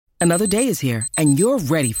Another day is here, and you're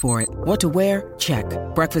ready for it. What to wear? Check.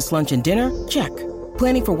 Breakfast, lunch, and dinner? Check.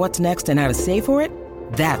 Planning for what's next and how to save for it?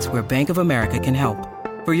 That's where Bank of America can help.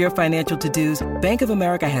 For your financial to-dos, Bank of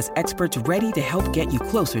America has experts ready to help get you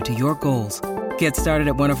closer to your goals. Get started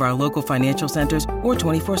at one of our local financial centers or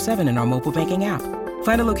 24/7 in our mobile banking app.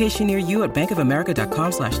 Find a location near you at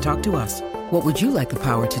bankofamerica.com/talktous. What would you like the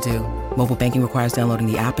power to do? Mobile banking requires downloading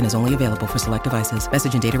the app and is only available for select devices.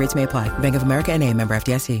 Message and data rates may apply. Bank of America N.A., member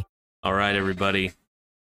FDIC. All right, everybody.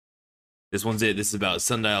 This one's it. This is about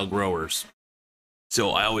Sundial Growers. So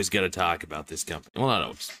I always got to talk about this company. Well, not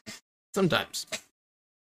always. Sometimes.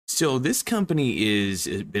 So this company is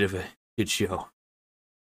a bit of a shit show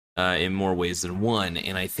in more ways than one.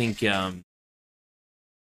 And I think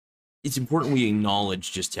it's important we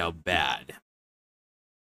acknowledge just how bad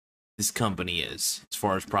this company is as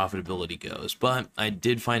far as profitability goes. But I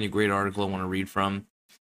did find a great article I want to read from.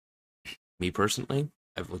 Me personally,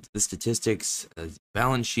 I've looked at the statistics,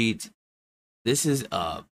 balance sheet. This is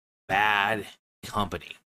a bad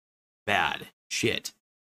company. Bad shit.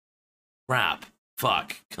 Crap.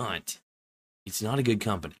 Fuck. Cunt. It's not a good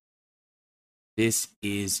company. This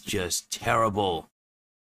is just terrible.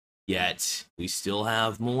 Yet, we still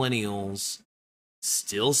have millennials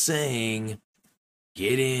still saying,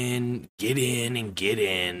 get in, and get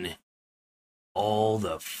in all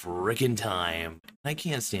the frickin' time. I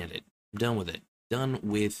can't stand it. I'm done with it. Done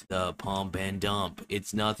with the pump and dump.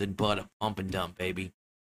 It's nothing but a pump and dump, baby.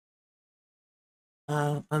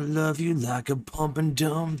 I love you like a pump and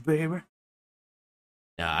dump, baby.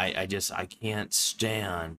 Yeah, I can't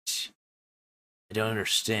stand. I don't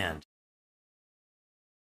understand.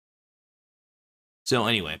 So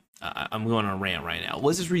anyway, I'm going on a rant right now.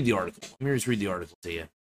 Let's just read the article. Let me just read the article to you.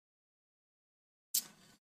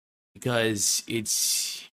 Because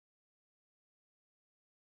it's...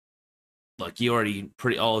 Look,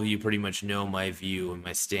 all of you pretty much know my view and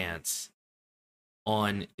my stance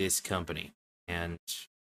on this company. And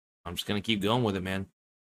I'm just going to keep going with it, man.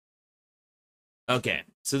 Okay,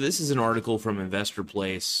 so this is an article from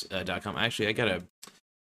investorplace.com. Actually, I got to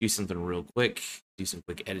do something real quick. Do some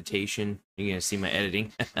quick editation. You're going to see my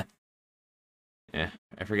editing. Yeah,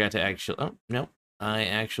 I forgot to actually... Oh, no. I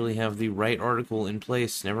actually have the right article in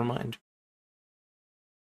place. Never mind.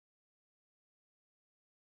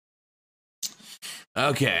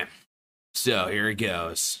 Okay, so here it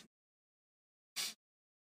goes.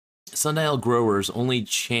 Sundial Growers' only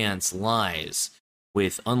chance lies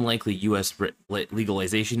with unlikely U.S.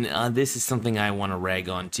 legalization. This is something I want to rag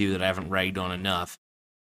on, too, that I haven't ragged on enough.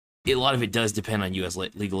 A lot of it does depend on U.S.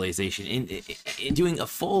 legalization. In doing a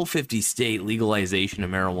full 50-state legalization of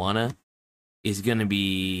marijuana is going to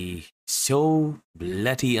be so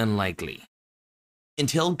bloody unlikely.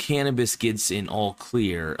 Until cannabis gets in all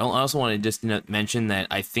clear, I also want to just mention that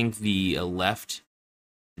I think the left,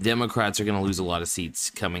 Democrats are going to lose a lot of seats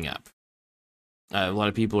coming up. A lot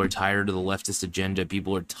of people are tired of the leftist agenda.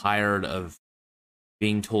 People are tired of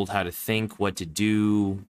being told how to think, what to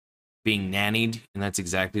do, being nannied, and that's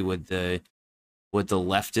exactly what the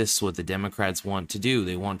leftists, what the Democrats want to do.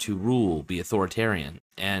 They want to rule, be authoritarian,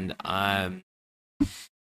 and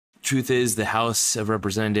truth is, the House of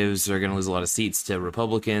Representatives are going to lose a lot of seats to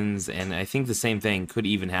Republicans, and I think the same thing could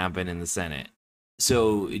even happen in the Senate.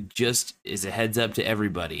 So, just as a heads up to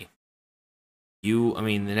everybody,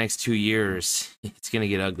 the next 2 years, it's going to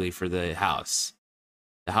get ugly for the House.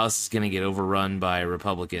 The House is going to get overrun by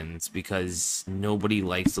Republicans because nobody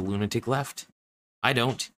likes the lunatic left. I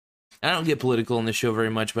don't. I don't get political in this show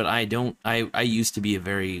very much, but I don't. I used to be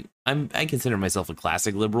I consider myself a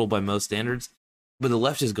classic liberal by most standards. But the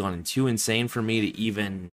left has gone too insane for me to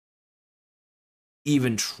even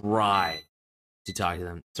try to talk to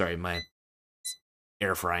them. Sorry, my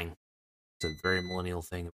air frying. It's a very millennial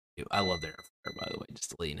thing. I love the air fryer, by the way,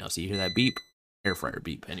 just to let you know. So you hear that beep? Air fryer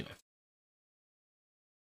beep. Anyway.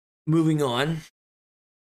 Moving on.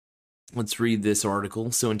 Let's read this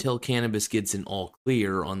article. So until cannabis gets an all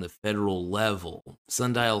clear on the federal level,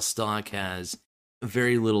 Sundial stock has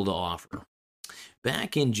very little to offer.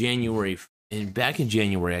 Back in January,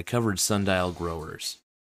 I covered Sundial Growers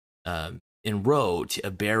and wrote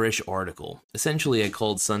a bearish article. Essentially, I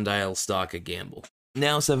called Sundial stock a gamble.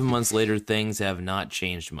 Now, 7 months later, things have not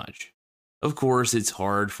changed much. Of course, it's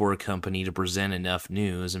hard for a company to present enough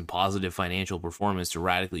news and positive financial performance to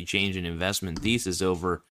radically change an investment thesis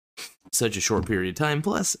over such a short period of time.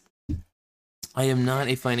 Plus, I am not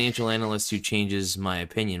a financial analyst who changes my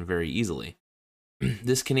opinion very easily.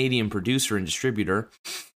 This Canadian producer and distributor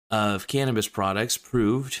of cannabis products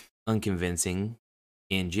proved unconvincing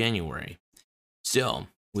in January. So,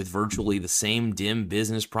 with virtually the same dim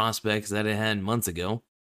business prospects that it had months ago,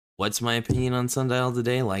 What's my opinion on Sundial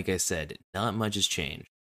today? Like I said, not much has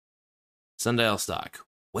changed. Sundial stock.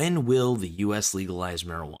 When will the U.S. legalize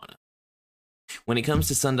marijuana? When it comes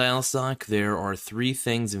to Sundial stock, there are three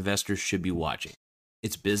things investors should be watching: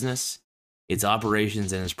 its business, its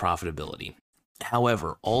operations, and its profitability.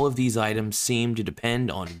 However, all of these items seem to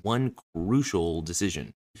depend on one crucial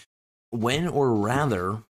decision: when, or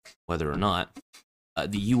rather, whether or not,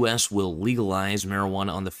 the U.S. will legalize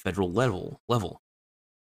marijuana on the federal level.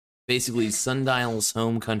 Basically, Sundial's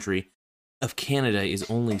home country of Canada is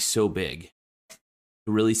only so big.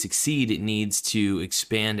 To really succeed, it needs to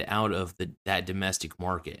expand out of that domestic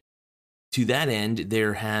market. To that end,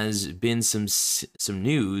 there has been some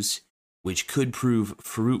news which could prove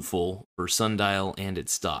fruitful for Sundial and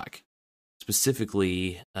its stock.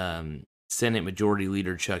 Specifically, Senate Majority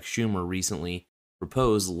Leader Chuck Schumer recently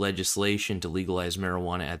proposed legislation to legalize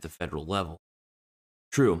marijuana at the federal level.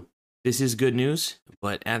 True, this is good news,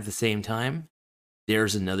 but at the same time,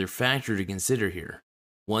 there's another factor to consider here.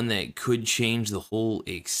 One that could change the whole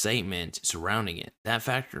excitement surrounding it. That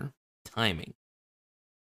factor? Timing.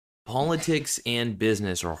 Politics and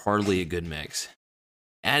business are hardly a good mix.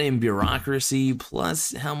 Add in bureaucracy,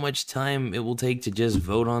 plus how much time it will take to just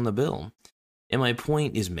vote on the bill. And my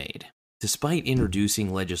point is made. Despite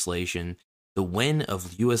introducing legislation, the when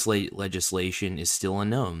of U.S. legislation is still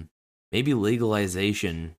unknown. Maybe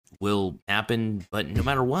legalization will happen, but no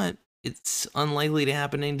matter what, it's unlikely to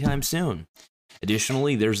happen anytime soon.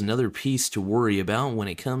 Additionally, there's another piece to worry about when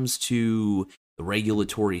it comes to the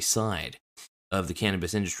regulatory side of the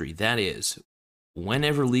cannabis industry. That is,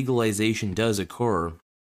 whenever legalization does occur,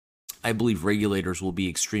 I believe regulators will be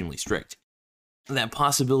extremely strict. That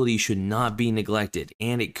possibility should not be neglected,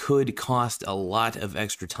 and it could cost a lot of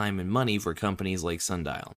extra time and money for companies like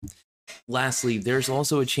Sundial. Lastly, there's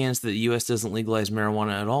also a chance that the U.S. doesn't legalize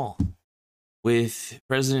marijuana at all. With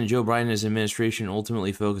President Joe Biden's administration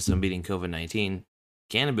ultimately focused on beating COVID-19,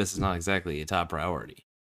 cannabis is not exactly a top priority.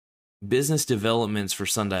 Business developments for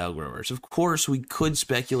Sundial growers. Of course, we could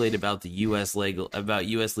speculate about U.S.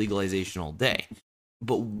 legalization all day,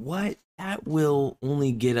 but that will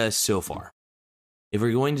only get us so far. If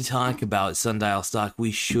we're going to talk about Sundial stock,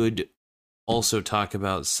 we should also talk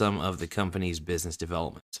about some of the company's business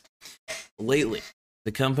developments. Lately,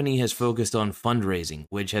 the company has focused on fundraising,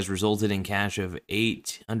 which has resulted in cash of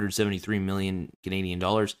 873 million Canadian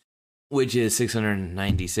dollars, which is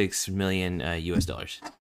 696 million US dollars.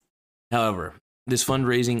 However, this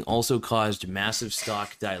fundraising also caused massive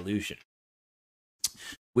stock dilution,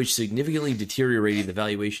 which significantly deteriorated the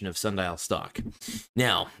valuation of Sundial stock.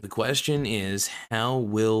 Now, the question is, how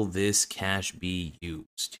will this cash be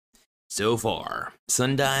used? So far,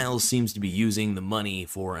 Sundial seems to be using the money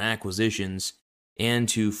for acquisitions and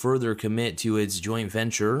to further commit to its joint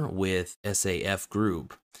venture with SAF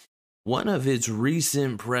Group. One of its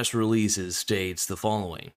recent press releases states the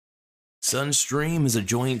following: Sunstream is a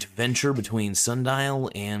joint venture between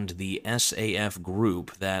Sundial and the SAF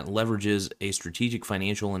Group that leverages a strategic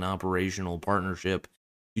financial and operational partnership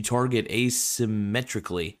to target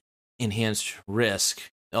asymmetrically enhanced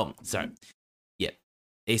risk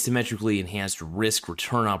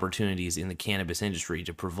return opportunities in the cannabis industry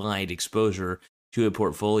to provide exposure to a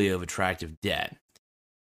portfolio of attractive debt,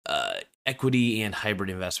 equity, and hybrid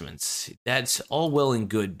investments. That's all well and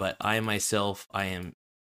good, but I am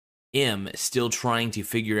still trying to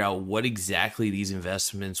figure out what exactly these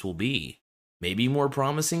investments will be. Maybe more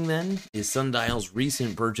promising then is Sundial's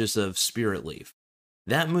recent purchase of Spirit Leaf.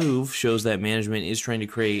 That move shows that management is trying to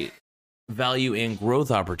create value and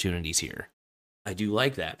growth opportunities here. I do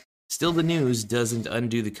like that. Still, the news doesn't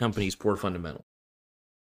undo the company's poor fundamentals.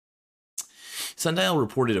 Sundial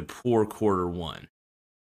reported a poor quarter one.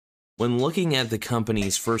 When looking at the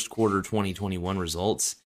company's first quarter 2021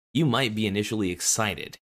 results, you might be initially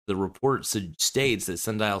excited. The report states that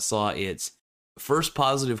Sundial saw its first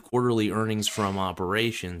positive quarterly earnings from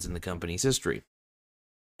operations in the company's history.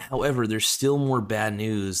 However, there's still more bad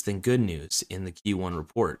news than good news in the Q1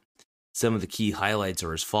 report. Some of the key highlights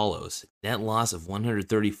are as follows: net loss of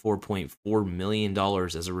 $134.4 million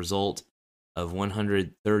as a result of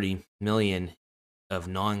 $130 million of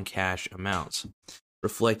non-cash amounts,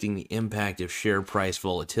 reflecting the impact of share price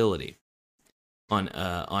volatility on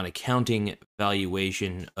accounting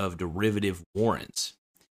valuation of derivative warrants.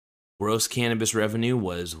 Gross cannabis revenue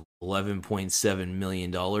was $11.7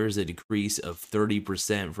 million, a decrease of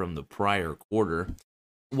 30% from the prior quarter.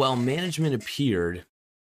 While management appeared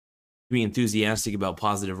to be enthusiastic about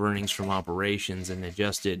positive earnings from operations and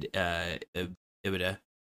adjusted EBITDA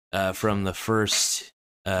from the first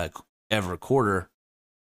ever quarter,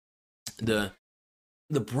 the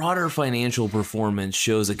the broader financial performance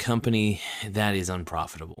shows a company that is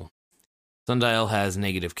unprofitable. Sundial has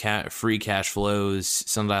negative free cash flows.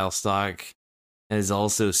 Sundial stock has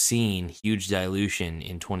also seen huge dilution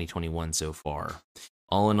in 2021 so far.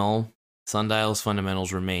 All in all, Sundial's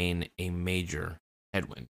fundamentals remain a major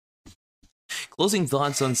headwind. Closing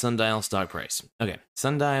thoughts on Sundial stock price. Okay,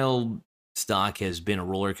 Sundial stock has been a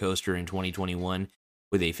roller coaster in 2021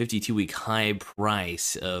 with a 52-week high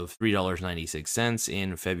price of $3.96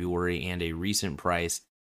 in February and a recent price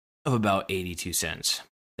of about 82 cents.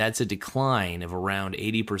 That's a decline of around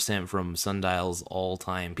 80% from Sundial's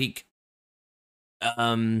all-time peak.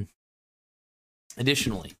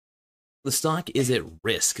 Additionally, the stock is at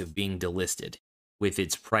risk of being delisted, with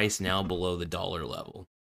its price now below the dollar level.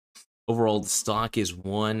 Overall, the stock is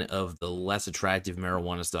one of the less attractive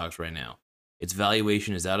marijuana stocks right now. Its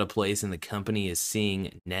valuation is out of place and the company is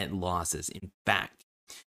seeing net losses. In fact,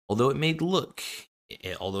 although it may look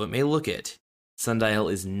it, Sundial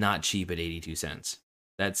is not cheap at 82 cents.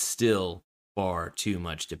 That's still far too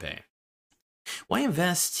much to pay. Why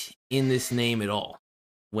invest in this name at all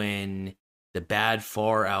when the bad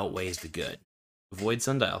far outweighs the good? Avoid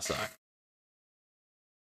Sundial stock.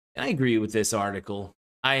 And I agree with this article.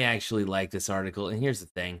 I actually like this article. And here's the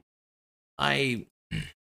thing.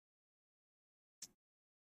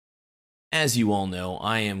 As you all know,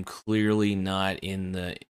 I am clearly not in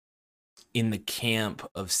the camp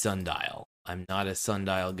of Sundial. I'm not a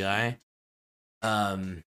Sundial guy.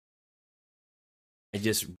 I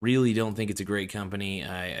just really don't think it's a great company.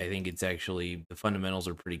 I think it's actually, the fundamentals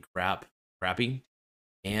are pretty crappy.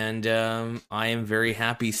 And I am very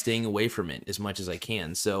happy staying away from it as much as I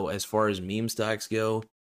can. So as far as meme stocks go,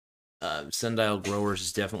 Sundial Growers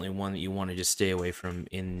is definitely one that you want to just stay away from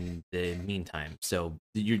in the meantime. So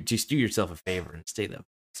you just do yourself a favor and stay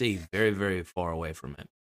very, very far away from it.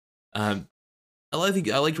 I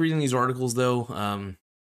like reading these articles though.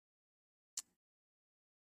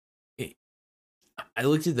 I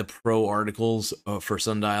looked at the pro articles for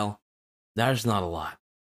Sundial. There's not a lot.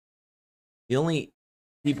 The only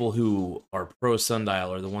people who are pro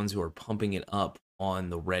Sundial are the ones who are pumping it up on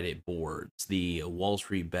the Reddit boards, the Wall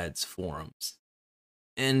Street Bets forums.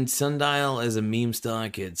 And Sundial as a meme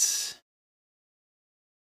stock, it's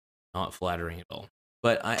not flattering at all.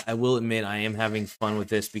 But I will admit I am having fun with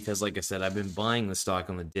this because, like I said, I've been buying the stock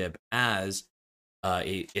on the dip as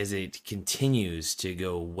it continues to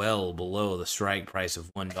go well below the strike price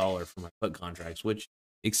of $1 for my put contracts, which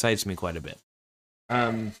excites me quite a bit.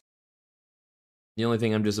 The only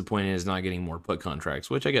thing I'm disappointed is not getting more put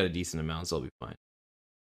contracts, which I got a decent amount, so I'll be fine.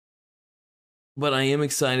 But I am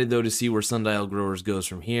excited, though, to see where Sundial Growers goes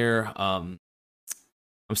from here. I'm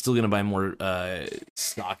still going to buy more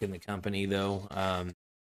stock in the company, though.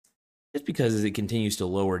 Just because as it continues to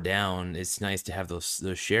lower down, it's nice to have those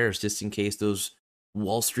shares just in case those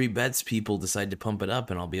Wall Street Bets people decide to pump it up,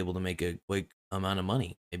 and I'll be able to make a quick amount of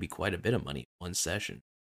money, maybe quite a bit of money in one session.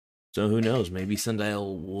 So who knows? Maybe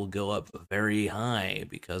Sundial will go up very high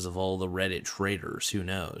because of all the Reddit traders. Who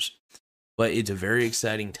knows? But it's a very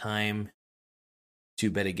exciting time to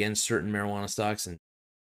bet against certain marijuana stocks, and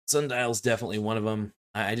Sundial's definitely one of them.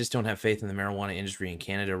 I just don't have faith in the marijuana industry in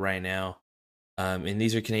Canada right now. And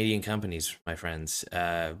these are Canadian companies, my friends.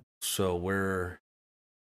 So we're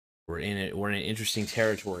in it. We're in an interesting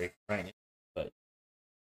territory right now. But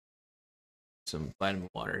some vitamin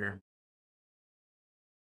water here.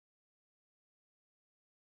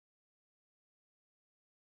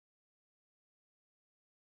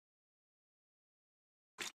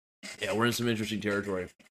 Yeah, we're in some interesting territory,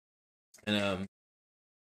 and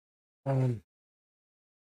so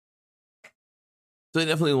I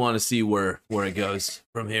definitely want to see where it goes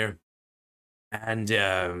from here, and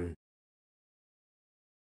it'll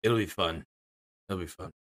be fun. It'll be fun.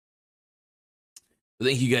 But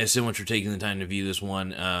thank you guys so much for taking the time to view this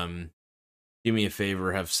one. Do me a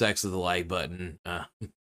favor, have sex with the like button,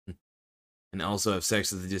 and also have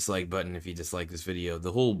sex with the dislike button if you dislike this video.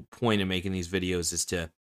 The whole point of making these videos is to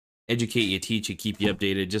educate you, teach you, keep you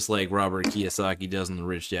updated, just like Robert Kiyosaki does on the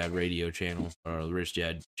Rich Dad Radio channel, or the Rich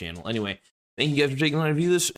Dad channel. Anyway, thank you guys for taking the time to view this.